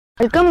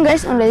Welcome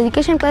guys நம்ம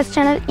education class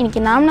channel. இன்றைக்கி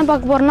நாம் என்ன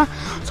பார்க்க போகிறோன்னா,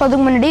 ஸோ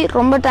அதுக்கு முன்னாடி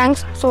ரொம்ப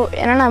தேங்க்ஸ். ஸோ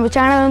ஏன்னா நம்ம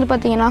சேனல் வந்து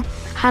பார்த்தீங்கன்னா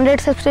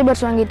 100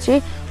 சப்ஸ்கிரைபர்ஸ் வாங்கிடுச்சு.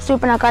 ஸோ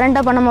இப்போ நான்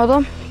கரண்ட்டாக பண்ணும்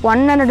போதும்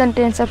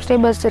 110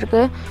 சப்ஸ்கிரைபர்ஸ்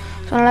இருக்குது.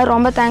 ஸோ அதனால்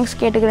ரொம்ப தேங்க்ஸ்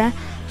கேட்டுக்கிறேன்.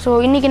 ஸோ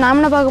இன்றைக்கி நாம்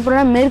என்ன பார்க்க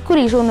போகிறோன்னா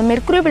மெர்க்குரி. ஸோ இந்த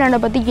மெர்க்குரி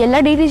பிளானட்டை பற்றி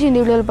எல்லா டீட்டெயில்ஸ்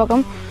இந்த வீடியோவில்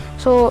பார்க்கும்.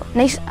 ஸோ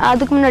நெக்ஸ்ட்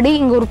அதுக்கு முன்னாடி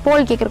இங்கே ஒரு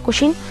போல் கேட்குற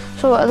கொஷின்.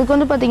 ஸோ அதுக்கு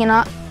வந்து பார்த்தீங்கன்னா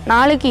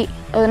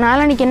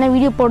நாளைக்கு என்ன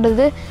வீடியோ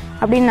போடுறது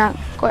அப்படின்னு நான்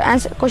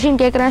கொஷின்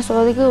கேட்குறேன். ஸோ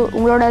அதுக்கு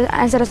உங்களோட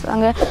ஆன்சர்ஸ்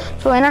தாங்க.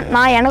 ஸோ ஏன்னா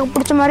நான் எனக்கு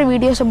பிடிச்ச மாதிரி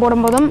வீடியோஸை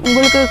போடும்போதும்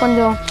உங்களுக்கு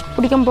கொஞ்சம்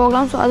பிடிக்கும்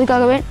போகலாம். ஸோ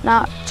அதுக்காகவே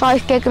நான்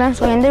சாய்ஸ் கேட்குறேன்.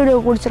 ஸோ எந்த வீடியோ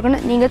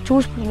பிடிச்சிருக்குன்னு நீங்கள்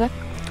சூஸ் பண்ணுங்கள்.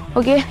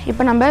 ஓகே,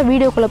 இப்போ நம்ம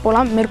வீடியோக்குள்ளே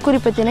போகலாம்.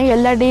 மெர்க்குரி பற்றின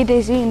எல்லா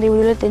டீட்டெயில்ஸையும் இந்த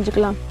வீடியோவில்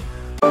தெரிஞ்சுக்கலாம்.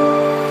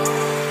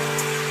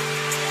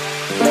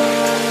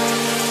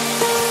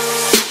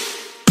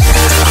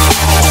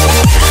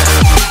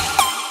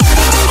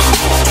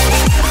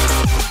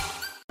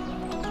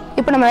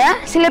 இப்போ நம்ம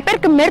சில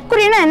பேருக்கு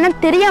மெர்க்குரினா என்ன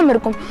தெரியாமல்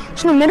இருக்கும்.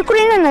 ஸோ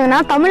மெர்க்குரினா என்னதுன்னா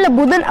தமிழில்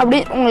புதன் அப்படி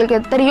உங்களுக்கு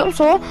தெரியும்.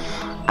 ஸோ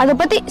அதை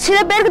பற்றி சில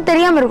பேருக்கு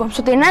தெரியாமல் இருக்கும்.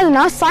 ஸோ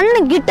என்னதுன்னா சன்னு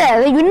கிட்ட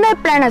அதாவது இன்னர்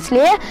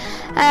பிளானட்ஸ்லேயே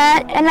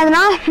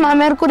என்னதுன்னா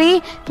மெர்க்குரி,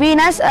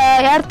 வீனஸ்,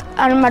 எர்த்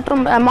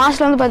மற்றும்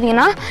மார்ஸில் வந்து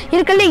பார்த்தீங்கன்னா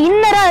இருக்கிறதுல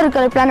இன்னராக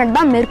இருக்கிற பிளானட்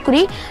தான்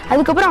மெர்க்குரி.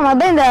 அதுக்கப்புறம்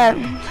வந்து இந்த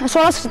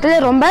சோலார்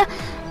சிஸ்டத்தில் ரொம்ப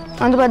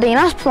வந்து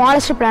பார்த்தீங்கன்னா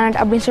ஸ்மாலஸ்ட்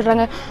பிளானட் அப்படின்னு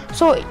சொல்கிறாங்க.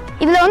 ஸோ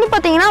இதில் வந்து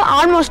பார்த்தீங்கன்னா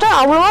ஆல்மோஸ்ட்டாக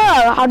அவ்வளோவா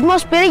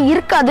அட்மாஸ்பியரே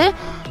இருக்காது.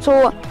 ஸோ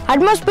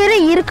அட்மாஸ்பியரே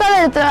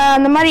இருக்காத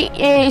அந்த மாதிரி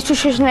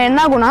சுச்சுவேஷனில் என்ன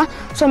ஆகும்னா,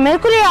 ஸோ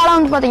மெர்க்குரியால்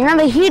வந்து பார்த்தீங்கன்னா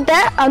அந்த ஹீட்டை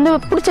வந்து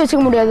பிடிச்சி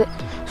வச்சுக்க முடியாது.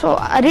 ஸோ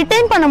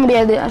ரிட்டைன் பண்ண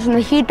முடியாது அந்த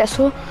ஹீட்டை.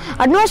 ஸோ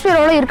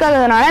அட்மாஸ்பியரோடு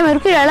இருக்காததுனால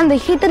மெர்க்குரியால் அந்த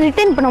ஹீட்டை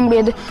ரிட்டைன் பண்ண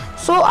முடியாது.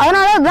 ஸோ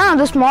அதனால தான்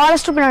அந்த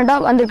ஸ்மாலஸ்ட்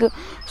பிளானட்டாக வந்திருக்கு.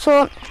 ஸோ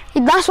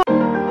இதுதான்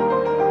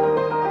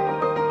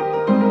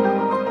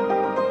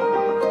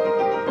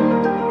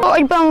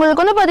இப்போ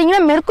உங்களுக்கு வந்து பார்த்தீங்கன்னா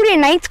மெர்க்குரி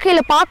நைட்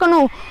ஸ்கைல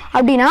பார்க்கணும்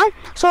அப்படின்னா,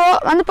 ஸோ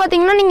வந்து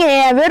பார்த்தீங்கன்னா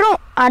நீங்கள் வெறும்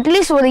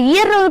அட்லீஸ்ட் ஒரு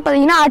இயரில் வந்து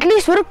பார்த்தீங்கன்னா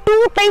அட்லீஸ்ட் ஒரு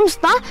 2 times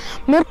தான்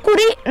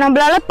மெர்க்குரி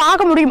நம்மளால்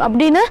பார்க்க முடியும்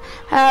அப்படின்னு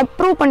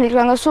ப்ரூவ்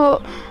பண்ணியிருக்காங்க. ஸோ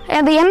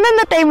அது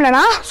எந்தெந்த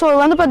டைம்லனா, ஸோ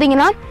வந்து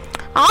பார்த்தீங்கன்னா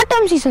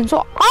ஆட்டம் சீசன். ஸோ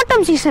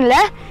ஆட்டம் சீசனில்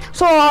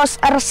ஸோ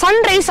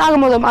சன்ரைஸ்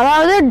ஆகும்போதும்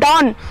அதாவது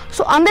டான்,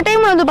 ஸோ அந்த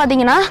டைமில் வந்து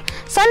பார்த்தீங்கன்னா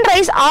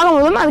சன்ரைஸ்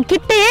ஆகும்போதும் அது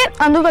கிட்டேயே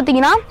வந்து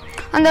பார்த்தீங்கன்னா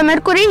அந்த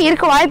மெர்க்குரி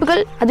இருக்க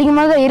வாய்ப்புகள்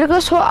அதிகமாக தான்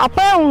இருக்குது. ஸோ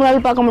அப்போ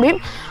உங்களால் பார்க்க முடியும்.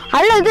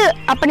 அல்லது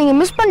அப்போ நீங்கள்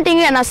மிஸ்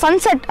பண்ணிட்டீங்க, நான்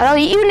சன்செட்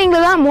அதாவது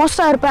ஈவினிங்கில் தான்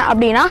மோஸ்ட்டாக இருப்பேன்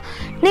அப்படின்னா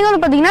நீங்கள்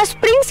வந்து பார்த்தீங்கன்னா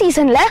ஸ்ப்ரிங்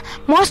சீசனில்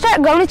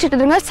மோஸ்ட்டாக கவனிச்சுட்டு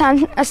இருங்க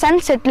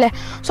சன்செட்டில்.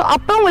 ஸோ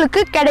அப்போ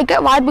உங்களுக்கு கிடைக்க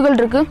வாய்ப்புகள்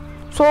இருக்குது.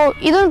 ஸோ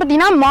இது வந்து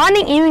பார்த்தீங்கன்னா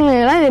மார்னிங்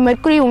ஈவினிங்லாம் இந்த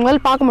மெர்க்குரி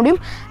உங்களால் பார்க்க முடியும்.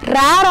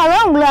 ரேராக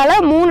தான் உங்களால்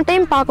 3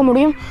 time பார்க்க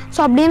முடியும்.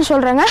 ஸோ அப்படின்னு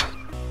சொல்கிறாங்க.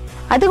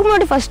 அதுக்கு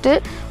முன்னாடி ஃபஸ்ட்டு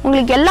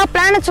உங்களுக்கு எல்லா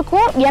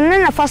பிளானட்ஸுக்கும்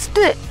என்னென்ன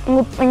ஃபஸ்ட்டு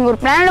நீங்கள் ஒரு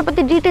பிளானட்டை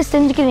பற்றி டீட்டெயில்ஸ்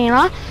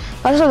தெரிஞ்சுக்கிறீங்கன்னா,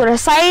 ஃபஸ்ட்டு அதோட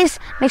சைஸ்,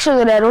 நெக்ஸ்ட்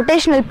அதோட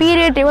rotational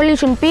period,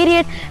 revolution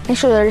period,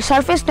 next அதோட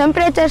சர்ஃபேஸ்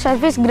டெம்பரேச்சர்,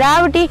 சர்ஃபேஸ்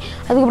கிராவிட்டி,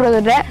 அதுக்கப்புறம்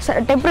அதோட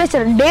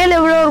டெம்பரேச்சர் டேல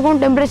எவ்வளோ இருக்கும்,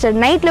 டெம்பரேச்சர்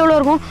நைட்டில் எவ்வளோ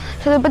இருக்கும்.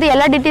 ஸோ இதை பற்றி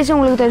எல்லா டீட்டெயில்ஸும்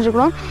உங்களுக்கு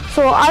தெரிஞ்சுக்கணும்.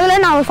 ஸோ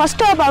அதில் நான்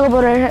ஃபஸ்ட்டாக பார்க்க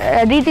போகிற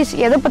டீட்டெயில்ஸ்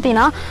எதை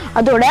பற்றினா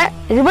அதோட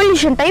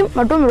ரிவல்யூஷன் டைம்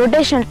மற்றும்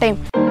ரொட்டேஷனல் டைம்.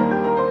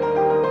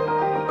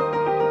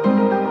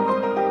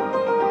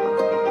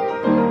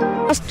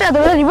 ஃபஸ்ட்டு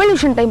அதோட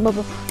ரிவல்யூஷன் டைம்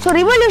பார்ப்போம். ஸோ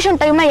ரிவல்யூஷன்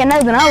டைம்னா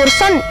என்னதுன்னா ஒரு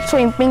சன். ஸோ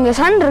இப்போ இங்கே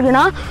சன்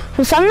இருக்குன்னா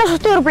சன்னை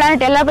சுற்றி ஒரு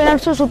பிளானட் எல்லா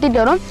பிளானட்ஸும் சுற்றிட்டு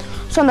வரும்.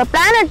 ஸோ அந்த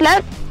பிளானட்டில்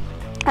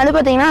அது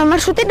பார்த்தீங்கன்னா நம்ம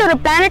சுற்றிட்டு ஒரு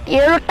பிளானட்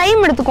எவ்வளோ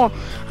டைம் எடுத்துக்கும்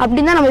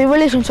அப்படின்னு தான் நம்ம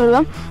ரிவல்யூஷன்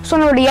சொல்லுவோம். ஸோ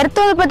நம்மளோட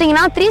எர்த்து வந்து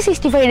பார்த்தீங்கன்னா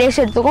 365 days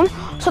எடுத்துக்கும்.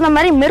 ஸோ அந்த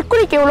மாதிரி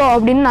மெர்க்குரிக்கு எவ்வளோ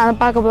அப்படின்னு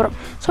நான் பார்க்க போகிறோம்.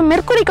 ஸோ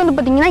மெர்க்குரிக்கு வந்து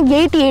பார்த்தீங்கன்னா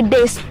 88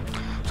 days.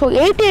 ஸோ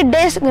 88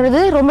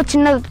 daysங்கிறது ரொம்ப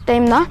சின்ன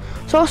டைம் தான்.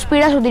 ஸோ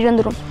ஸ்பீடாக சுற்றிட்டு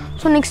வந்துடும்.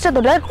 ஸோ நெக்ஸ்ட்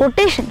அதோட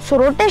ரொட்டேஷன். ஸோ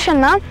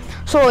ரொட்டேஷன்னா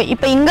ஸோ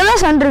இப்போ இங்கே தான்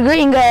சன் இருக்குது,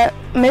 இங்கே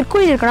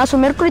மெர்க்குரி இருக்குன்னா ஸோ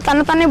மெர்க்குரி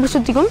தன்னைத்தானே இப்படி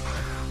சுற்றிக்கும்.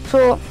 ஸோ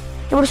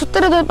இப்படி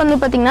சுற்றுறது வந்து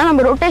பார்த்திங்கன்னா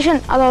நம்ம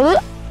ரொட்டேஷன் அதாவது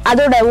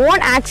அதோட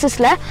ஓன்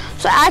ஆக்சிஸில்.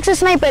 ஸோ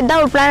ஆக்சிஸ்னால் இப்போ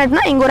எதாவது ஒரு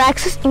பிளானட்னா இங்கே ஒரு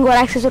ஆக்சிஸ் இங்கே ஒரு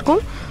ஆக்சிஸ்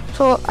இருக்கும்.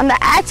 ஸோ அந்த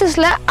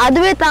ஆக்சிஸில்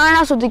அதுவே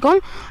தானாக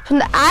சுற்றிக்கும். ஸோ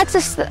இந்த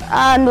ஆக்சிஸ்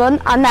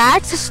அந்த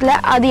ஆக்சிஸில்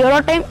அது எவ்வளோ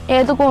டைம்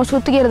எடுத்துக்கும்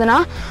சுற்றிக்கிறதுனா,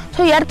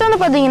 ஸோ எர்த்து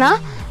வந்து பார்த்திங்கன்னா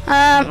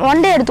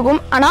 1 day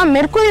எடுத்துக்கும். ஆனால்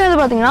மெர்க்குரி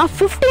வந்து பார்த்திங்கன்னா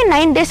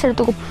 59 days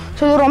எடுத்துக்கும்.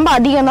 ஸோ இது ரொம்ப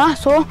அதிகம் தான்.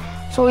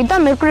 ஸோ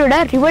இதுதான் மெர்க்குரியோட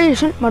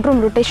ரிவல்யூஷன் மற்றும்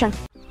ரொட்டேஷன்.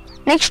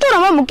 நெக்ஸ்ட்டு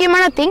ரொம்ப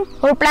முக்கியமான திங்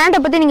ஒரு பிளானட்டை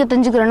பற்றி நீங்கள்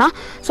தெரிஞ்சுக்கிறோன்னா,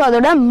 ஸோ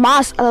அதோட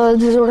மாஸ்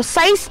அதாவது இதோட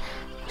சைஸ்.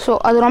 ஸோ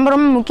அது ரொம்ப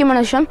ரொம்ப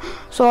முக்கியமான விஷயம்.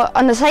 ஸோ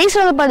அந்த சைஸ்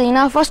வந்து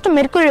பார்த்தீங்கன்னா ஃபஸ்ட்டு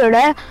மெர்க்குரியோட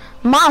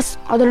மாஸ்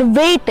அதோட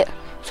வெயிட்.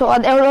 ஸோ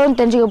அது எவ்வளோன்னு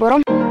தெரிஞ்சுக்க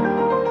போகிறோம்.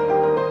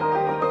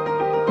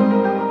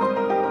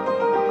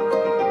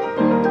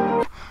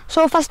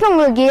 ஸோ ஃபஸ்ட்டு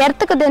உங்களுக்கு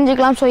எர்த்துக்கு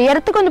தெரிஞ்சுக்கலாம். ஸோ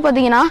எர்த்துக்கு வந்து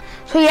பார்த்தீங்கன்னா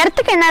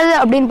எர்த்துக்கு என்னது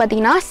அப்படின்னு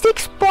பார்த்தீங்கன்னா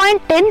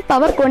 6.10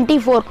 power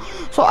 24.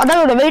 ஸோ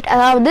அதோட வெயிட்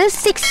அதாவது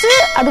 6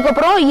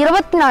 அதுக்கப்புறம்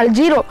 24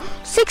 0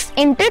 6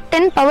 ×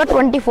 10 power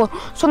 24.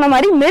 ஸோ இந்த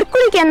மாதிரி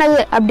மெர்க்குரிக்கு என்னது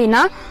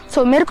அப்படின்னா, ஸோ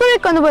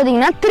மெர்க்குரிக்கு வந்து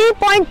பார்த்தீங்கன்னா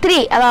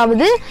 3.3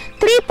 அதாவது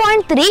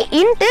 3.3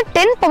 ×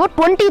 10 power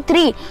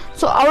 23.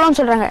 ஸோ அவ்வளோன்னு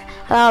சொல்கிறாங்க.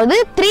 அதாவது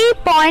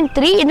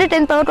 3.3 ×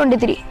 10 power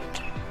 23.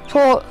 ஸோ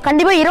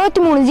கண்டிப்பாக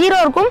 23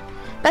 0 இருக்கும்.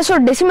 ப்ளஸ்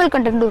ஒரு டெசிமல்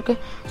கண்டென்ட் இருக்குது.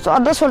 ஸோ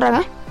அதான் சொல்கிறாங்க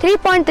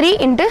 3.3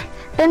 ×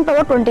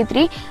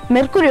 10⁻23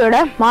 மெர்க்குரியோட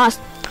mass.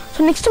 So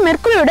next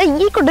மெர்க்குரியோட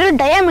equal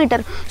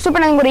diameter. So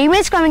இப்போ நாங்கள் ஒரு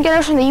இமேஜ்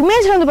காமிக்கிறோம். ஸோ இந்த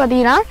இமேஜில் வந்து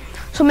பார்த்தீங்கன்னா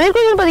ஸோ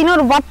மெர்க்குரி வந்து பார்த்தீங்கன்னா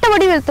ஒரு வட்ட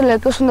வடிவத்தில்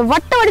இருக்குது. ஸோ இந்த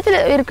வட்ட வடிவத்தில்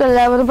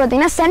இருக்கிறதுல வந்து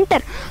பார்த்தீங்கன்னா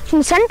சென்டர். ஸோ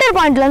இந்த சென்டர்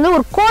பாயிண்ட்லேருந்து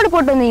ஒரு கோடு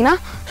போட்டு வந்தீங்கன்னா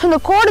ஸோ இந்த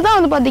கோடு தான்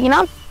வந்து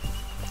பார்த்தீங்கன்னா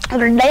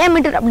அதோட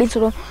டயாமீட்டர் அப்படின்னு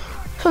சொல்லுவோம்.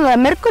 ஸோ இந்த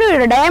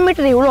மெர்க்குரியோட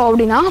டயாமீட்டர் எவ்வளோ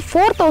அப்படின்னா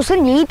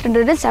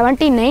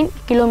 4879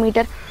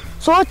 கிலோமீட்டர்.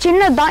 ஸோ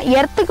சின்னது தான்.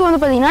 எர்த்துக்கு வந்து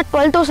பார்த்தீங்கன்னா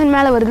 12,000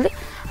 மேலே வருது.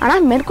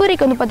 ஆனால்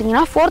மெர்க்குரிக்கு வந்து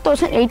பார்த்தீங்கன்னா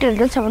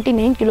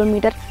 4879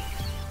 கிலோமீட்டர்.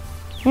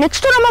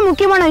 நெக்ஸ்ட்டு ரொம்ப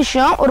முக்கியமான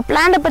விஷயம், ஒரு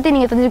பிளானட்டை பற்றி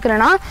நீங்கள்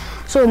தெரிஞ்சுக்கிறேன்னா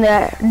ஸோ இந்த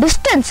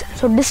டிஸ்டன்ஸ்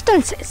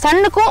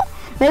சன்னுக்கும்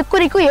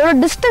மெர்க்குரிக்கும் எவ்வளோ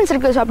டிஸ்டன்ஸ்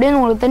இருக்குது அப்படின்னு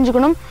உங்களுக்கு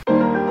தெரிஞ்சுக்கணும்.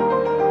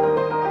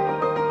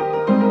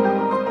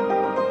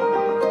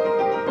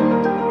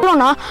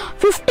 எவ்வளோனா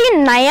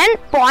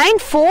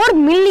 59.4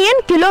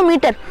 மில்லியன்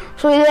கிலோமீட்டர்.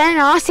 ஸோ இதை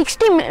நான்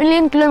 60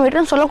 மில்லியன்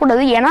கிலோமீட்டர்னு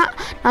சொல்லக்கூடாது. ஏன்னா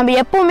நம்ம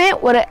எப்போவுமே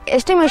ஒரு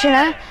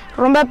எஸ்டிமேஷனை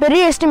ரொம்ப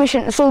பெரிய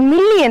எஸ்டிமேஷன் ஸோ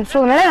மில்லியன். ஸோ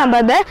அதனால் நம்ம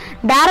அதை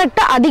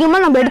டேரெக்டாக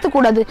அதிகமாக நம்ம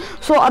எடுத்துக்கூடாது.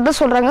 ஸோ அதை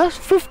சொல்கிறாங்க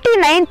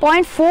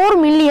 59.4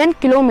 மில்லியன்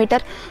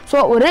கிலோமீட்டர். ஸோ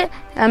ஒரு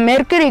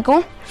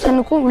மெர்க்குரிக்கும்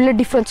சன்னுக்கும் உள்ள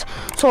டிஃப்ரென்ஸ்.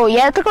 ஸோ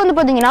எர்த்துக்கு வந்து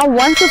பார்த்தீங்கன்னா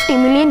 150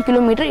 மில்லியன்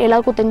கிலோமீட்டர்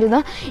எல்லாருக்கும்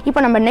தெரிஞ்சுதான். இப்போ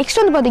நம்ம நெக்ஸ்ட்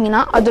வந்து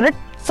பார்த்தீங்கன்னா அதோட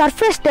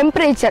சர்ஃபேஸ்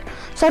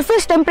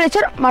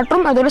டெம்பரேச்சர்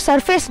மற்றும் அதோட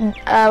சர்ஃபேஸ்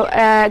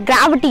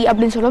கிராவிட்டி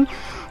அப்படின்னு சொல்லும்.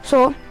 ஸோ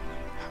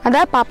அதை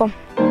பார்ப்போம்.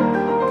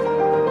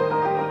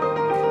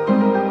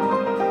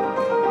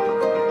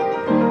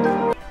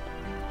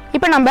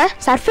 இப்போ நம்ம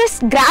சர்ஃபேஸ்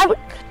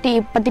கிராவிட்டி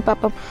பற்றி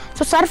பார்ப்போம்.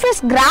 ஸோ சர்ஃபேஸ்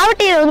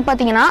கிராவிட்டியில் வந்து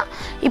பார்த்தீங்கன்னா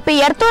இப்போ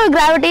எர்த்தோட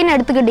கிராவிட்டின்னு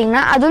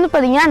எடுத்துக்கிட்டிங்கன்னா அது வந்து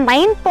பார்த்தீங்கன்னா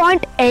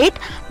 9.8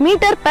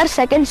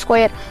 மீட்டர்/செகண்ட்².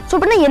 ஸோ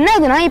அப்படின்னா என்ன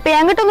ஆகுதுன்னா இப்போ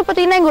என்கிட்ட வந்து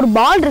பார்த்தீங்கன்னா இங்கே ஒரு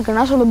பால்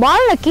இருக்குன்னா ஸோ அந்த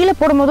பாலில் கீழே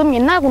போடும் போதும்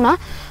என்ன ஆகுனா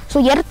ஸோ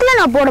எர்த்தில்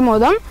நான் போடும்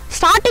போதும்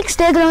ஸ்டார்டிங்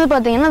ஸ்டேஜில் வந்து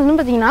பார்த்தீங்கன்னா அது வந்து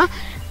பார்த்தீங்கன்னா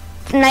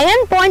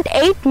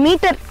 9.8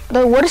 மீட்டர்,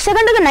 அதாவது ஒரு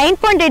செகண்டுக்கு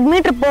 9.8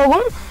 மீட்டர்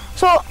போகும்.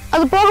 ஸோ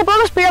அது போக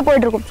போக ஸ்பீடாக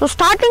போயிட்டுருக்கும். ஸோ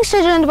ஸ்டார்டிங்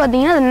ஸ்டேஜில் வந்து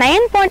பார்த்தீங்கன்னா அது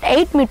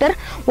 9.8 மீட்டர்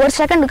ஒரு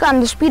செகண்டுக்கு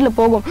அந்த ஸ்பீடில்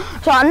போகும்.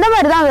 ஸோ அந்த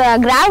மாதிரி தான்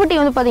கிராவிட்டி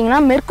வந்து பார்த்தீங்கன்னா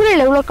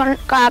மெர்க்குரியில் எவ்வளோ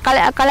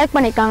கலெக்ட்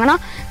பண்ணியிருக்காங்கன்னா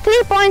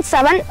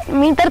 3.7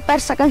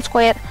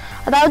 மீட்டர்/செகண்ட்².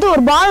 அதாவது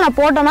ஒரு பால் நான்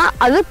போட்டேன்னா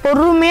அது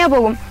பொறுமையாக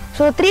போகும்.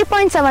 ஸோ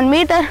 3.7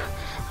 மீட்டர்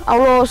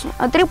அவ்வளோ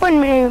 3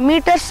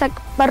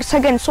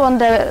 மீட்டர்/செகண்ட். ஸோ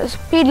அந்த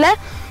ஸ்பீடில்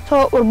ஸோ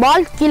ஒரு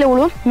பால் கீழே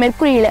விழுவும்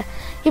மெர்க்குரியில்.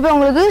 இப்போ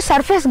உங்களுக்கு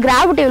சர்ஃபேஸ்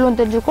கிராவிட்டி எவ்வளோன்னு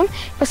தெரிஞ்சுக்கும்.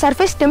 இப்போ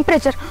சர்ஃபேஸ்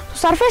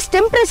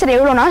டெம்பரேச்சர்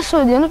எவ்வளோனா ஸோ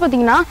இது வந்து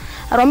பார்த்தீங்கன்னா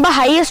ரொம்ப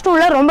ஹையஸ்ட்டும்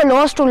இல்லை ரொம்ப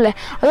லோவஸ்ட்டும் இல்லை,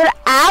 அதோட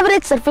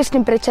ஆவரேஜ் சர்ஃபேஸ்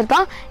டெம்பரேச்சர்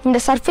தான் இந்த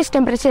சர்ஃபேஸ்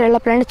டெம்பரேச்சர்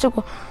எல்லா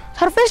பிளானட்ஸுக்கும்.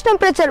 சர்ஃபேஸ்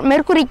டெம்பரேச்சர்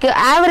மெர்க்குரிக்கு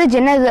ஆவரேஜ்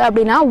என்னது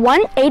அப்படின்னா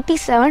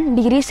 187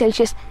 degree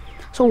Celsius.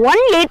 So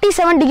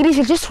 187 degree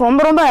Celsius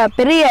ரொம்ப ரொம்ப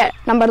பெரிய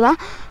நம்பர் தான்.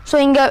 ஸோ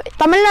இங்கே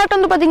தமிழ்நாட்டு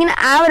வந்து பார்த்தீங்கன்னா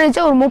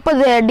ஆவரேஜாக ஒரு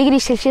 30 டிகிரி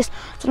செல்சியஸ்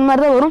இந்த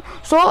மாதிரி தான் வரும்.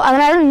 ஸோ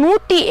அதனால்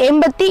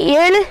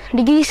 187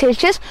 டிகிரி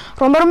செல்சியஸ்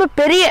ரொம்ப ரொம்ப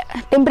பெரிய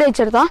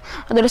டெம்பரேச்சர் தான்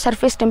அதோட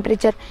சர்ஃபேஸ்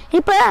டெம்பரேச்சர்.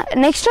 இப்போ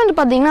நெக்ஸ்ட் வந்து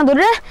பார்த்தீங்கன்னா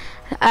அதோட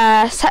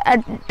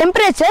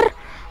டெம்பரேச்சர்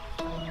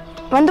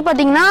வந்து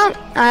பார்த்தீங்கன்னா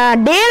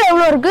டேல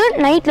எவ்வளோ இருக்குது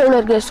நைட்டில் எவ்வளோ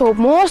இருக்குது. ஸோ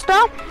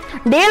மோஸ்ட்டாக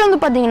டேல வந்து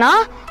பார்த்தீங்கன்னா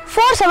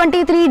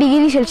 473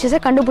 டிகிரி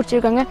செல்சியஸை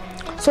கண்டுபிடிச்சிருக்காங்க.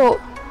 ஸோ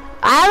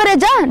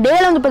ஆவரேஜாக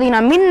டேல வந்து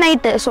பார்த்தீங்கன்னா மிட்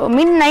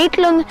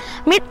நைட்டில் வந்து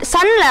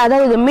சன்னில்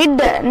அதாவது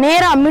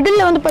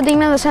மிடில் வந்து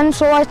பார்த்தீங்கன்னா அந்த சன்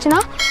ஷோ ஆச்சுன்னா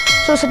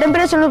ஸோ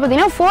டெம்பரேச்சர் வந்து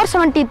பார்த்தீங்கன்னா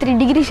 473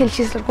 டிகிரி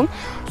செல்சியஸ் இருக்கும்.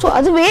 ஸோ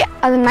அதுவே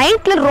அது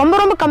நைட்டில் ரொம்ப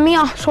ரொம்ப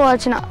கம்மியாக ஷோ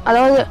ஆச்சுன்னா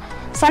அதாவது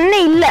சன்னே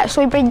இல்லை. ஸோ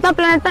இப்போ இதுதான்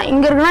பிளானட் தான்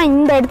இங்கே இருக்குன்னா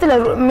இந்த இடத்துல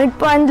மிட்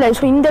பாயிண்டில்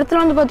ஸோ இந்த இடத்துல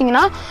வந்து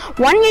பார்த்தீங்கன்னா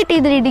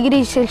 183 டிகிரி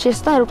செல்சியஸ்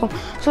தான் இருக்கும்.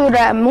 ஸோ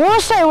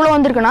மோஸ்ட்டாக எவ்வளோ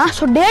வந்திருக்குன்னா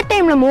ஸோ டே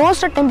டைமில்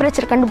மோஸ்ட்டாக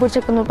டெம்பரேச்சர்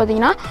கண்டுபிடிச்சிருக்கு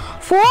பார்த்தீங்கன்னா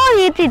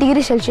 480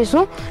 டிகிரி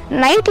செல்சியஸும்,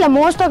 நைட்டில்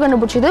மோஸ்ட்டாக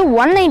கண்டுபிடிச்சது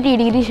 190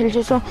 டிகிரி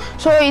செல்சியஸும்.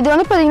 ஸோ இது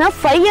வந்து பார்த்தீங்கன்னா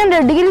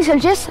 500 டிகிரி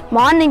செல்சியஸ்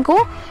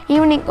மார்னிங்க்கும்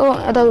ஈவினிங்க்கும்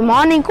அதாவது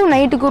மார்னிங்க்கும்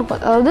நைட்டுக்கும்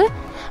இருக்கும், அதாவது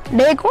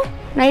டேக்கும்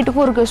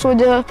நைட்டுக்கும் இருக்குது. ஸோ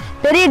இது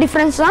பெரிய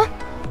டிஃப்ரென்ஸ் தான்.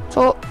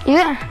 ஸோ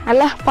இதை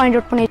நல்லா பாயிண்ட்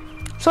அவுட் பண்ணி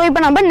ஸோ இப்போ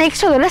நம்ம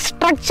நெக்ஸ்ட் அதோட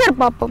ஸ்ட்ரக்சர்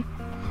பார்ப்போம்.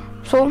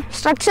 ஸோ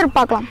ஸ்ட்ரக்சர்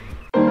பார்க்கலாம்.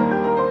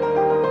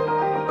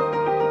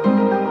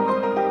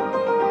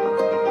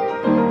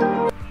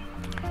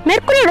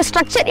 மெர்க்குரியோட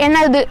ஸ்ட்ரக்சர்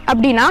என்னது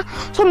அப்படின்னா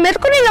ஸோ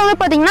மெர்க்குரியில் வந்து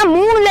பார்த்தீங்கன்னா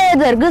 3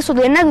 லேயர் இருக்குது. ஸோ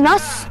இது என்னதுன்னா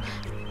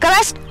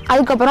க்ரஸ்ட்,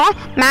 அதுக்கப்புறம்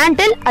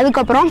மேண்டில்,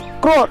 அதுக்கப்புறம்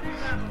கோர்.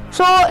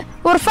 ஸோ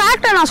ஒரு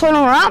ஃபேக்டை நான்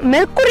சொல்லணும்னா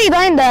மெர்க்குரி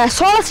தான் இந்த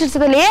சோலார்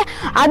சிஸ்டத்துலேயே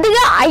அதிக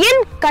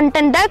அயன்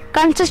கண்டென்ட்டை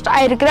கன்சிஸ்ட்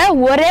ஆகிருக்கிற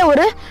ஒரே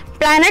ஒரு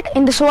பிளானட்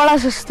இந்த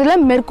சோலார்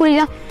சிஸ்டத்தில் மெர்க்குரி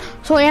தான்.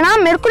 ஸோ ஏன்னா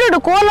மெர்க்குரியோட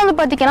கோரில் வந்து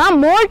பார்த்தீங்கன்னா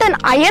மோல்டன்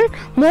அயன்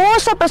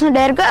மோஸ்ட்டாக ப்ரெசென்ட்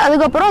ஆகிருக்கு.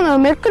 அதுக்கப்புறம் அந்த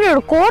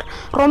மெர்க்குரியோட கோர்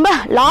ரொம்ப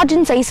லார்ஜ்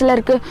இன் சைஸில்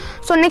இருக்குது.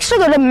 ஸோ நெக்ஸ்ட்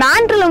அதோட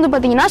மேண்டில் வந்து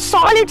பார்த்தீங்கன்னா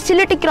சாலிட்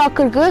சிலிட்டிக்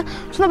ராக் இருக்குது.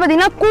 ஸோ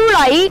பார்த்தீங்கன்னா கூல்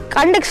ஆகி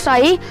கண்டக்ஸ்ட்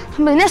ஆகி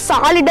பார்த்தீங்கன்னா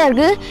சாலிடாக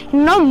இருக்குது,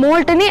 இன்னும்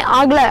மோல்டனே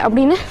ஆகலை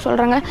அப்படின்னு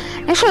சொல்கிறாங்க.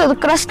 நெக்ஸ்ட் அதோட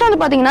க்ரஸ்ட்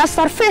வந்து பார்த்தீங்கன்னா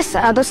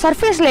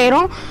சர்ஃபேஸ்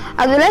லேயரும்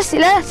அதில்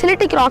சில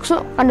சிலிட்டிக்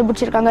ராக்ஸும்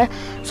கண்டுபிடிச்சிருக்காங்க.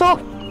 ஸோ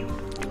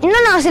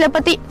இன்னும் நான் சில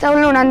பற்றி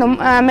சொல்லணும் அந்த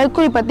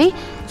மெர்க்குரி பற்றி.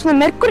 ஸோ இந்த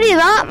மெர்க்குரி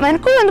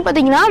வந்து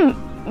பார்த்தீங்கன்னா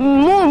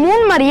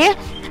மூணு மாதிரியே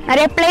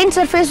நிறைய பிளைன்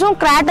சர்ஃபேஸும்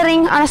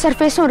கிராட்டரிங் ஆன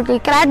சர்ஃபேஸும்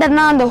இருக்குது.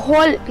 கிராட்டர்னா அந்த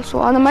ஹோல்,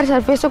 ஸோ அந்த மாதிரி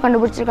சர்ஃபேஸும்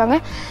கண்டுபிடிச்சிருக்காங்க.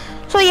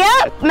 ஸோ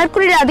ஏன்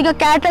மெர்க்குரியில் அதிக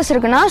கிராட்டர்ஸ்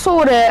இருக்குன்னா, ஸோ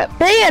ஒரு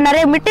பெரிய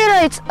நிறைய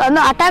மெட்டீரியல்ஸ் வந்து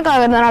அட்டாக்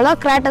ஆகுறதுனால தான்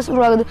கிராட்டர்ஸ்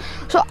உருவாகுது.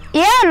 ஸோ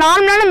ஏன்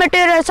நார்மலான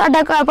மெட்டீரியல்ஸ்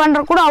அட்டாக்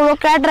பண்ணுற கூட அவ்வளோ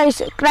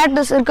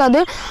கிராட்டர்ஸ்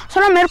இருக்காது.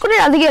 ஸோ நான்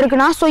மெர்க்குரியில் அதிகம்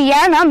இருக்குன்னா, ஸோ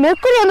ஏன்னா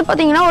மெர்க்குரி வந்து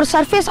பார்த்தீங்கன்னா ஒரு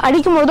சர்ஃபேஸ்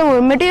அடிக்கும் போதும்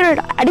ஒரு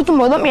மெட்டீரியல்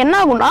அடிக்கும் போதும் என்ன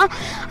ஆகும்னா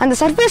அந்த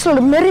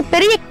சர்ஃபேஸோட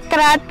பெரிய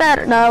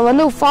கிராட்டர்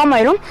வந்து ஃபார்ம்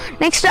ஆயிடும்.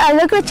 நெக்ஸ்ட்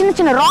அதில் இருக்கிற சின்ன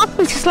சின்ன ராக்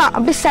பீசஸ்லாம்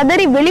அப்படி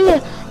செதறி வெளியே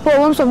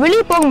போகும். ஸோ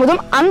வெளியே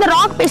போகும்போதும் அந்த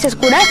ராக்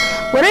பீசஸ் கூட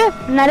ஒரு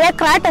நிறைய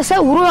கிராட்டர்ஸை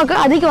உருவாக்க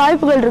அதிக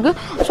வாய்ப்புகள் இருக்குது.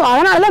 ஸோ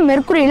அதனால தான்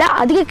மெர்க்குரியில்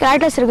அதிக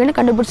கிராட்டர்ஸ் இருக்குன்னு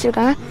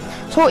கண்டுபிடிச்சிருக்காங்க.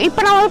 ஸோ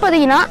இப்போ நான் வந்து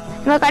பார்த்தீங்கன்னா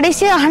நான்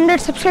கடைசியாக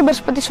 100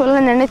 சப்ஸ்கிரைபர்ஸ் பற்றி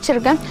சொல்ல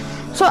நினச்சிருக்கேன்.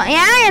 ஸோ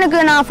ஏன் எனக்கு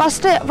நான்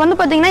ஃபஸ்ட்டு வந்து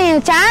பார்த்தீங்கன்னா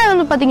என் சேனல்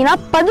வந்து பார்த்தீங்கன்னா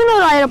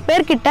 11,000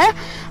 பேர்கிட்ட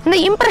வந்து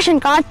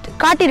இம்ப்ரெஷன்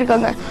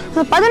காட்டியிருக்காங்க.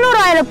 ஸோ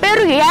 11,000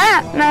 பேருக்கு ஏன்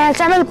நான் என்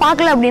சேனல்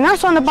பார்க்கல அப்படின்னா,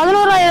 ஸோ அந்த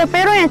 11,000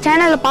 பேரும் என்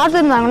சேனலில்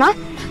பார்த்துருந்தாங்கன்னா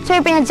ஸோ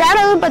இப்போ என்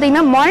சேனல் வந்து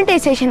பார்த்தீங்கன்னா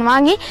மானிட்டைசேஷன்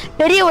வாங்கி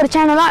பெரிய ஒரு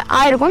சேனலாக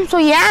ஆயிருக்கும். ஸோ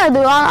ஏன்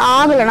அது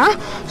ஆகலைன்னா,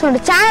 ஸோ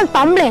அந்த சேனல்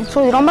தம்ப்ளைன், ஸோ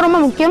இது ரொம்ப ரொம்ப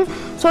முக்கியம்.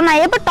 ஸோ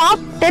நான் எப்போ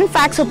டாப் 10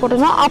 ஃபேக்ட்ஸை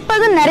போட்டிருந்தோம் அப்போ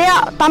தான் நிறையா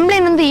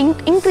தம்ப்ளைன் வந்து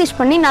இன்க்ரீஸ்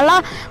பண்ணி நல்லா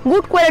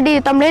குட் குவாலிட்டி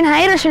தம்ப்ளைன்,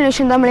 ஹை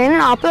ரெசல்யூஷன் தம்ப்ளைன்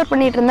நான் அப்லோட்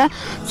பண்ணிட்டு இருந்தேன்.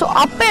 ஸோ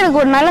அப்போ எனக்கு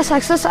ஒரு நல்ல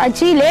சக்ஸஸ்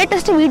ஆச்சு.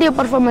 லேட்டஸ்ட் வீடியோ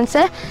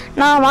பர்ஃபார்மன்ஸை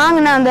நான்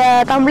வாங்கினேன் அந்த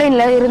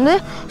தம்ப்ளைனில் இருந்து.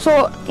 ஸோ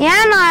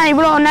ஏன் நான்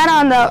இவ்வளோ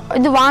நேரம் அந்த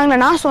இது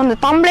வாங்கினேன்னா, ஸோ அந்த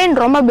தம்ப்ளைன்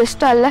ரொம்ப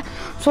பெஸ்ட்டாக இல்லை.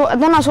 ஸோ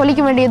அதான் நான்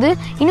சொல்லிக்க வேண்டியது.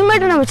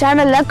 இனிமேட்டு நம்ம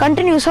சேனலில்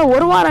கண்டினியூஸாக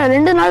ஒரு வாரம்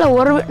 2 நாளில்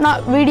ஒரு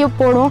வீடியோ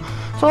போடும்.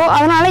 ஸோ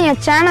அதனால்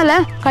என் சேனலை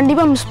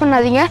கண்டிப்பாக மிஸ்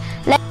பண்ணாதீங்க.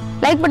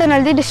 லைக் பட்டன்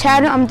அழுத்திட்டு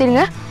ஷேர்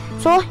அமுத்திடுங்க.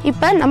 ஸோ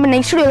இப்போ நம்ம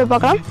நெக்ஸ்ட் வீடியோவில்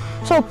பார்க்கலாம்.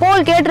 ஸோ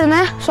போல்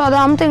கேட்டிருந்தேன், ஸோ அதை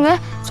அமுத்துங்க.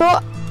 ஸோ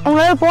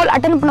உங்களால் போல்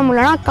அட்டன் பண்ண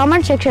முடியலன்னா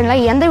கமெண்ட்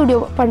செக்ஷனில் எந்த வீடியோ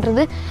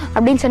பண்ணுறது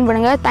அப்படின்னு சென்ட்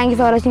பண்ணுங்கள். தேங்க்யூ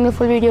ஃபார் வாட்சிங் த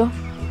ஃபுல் வீடியோ.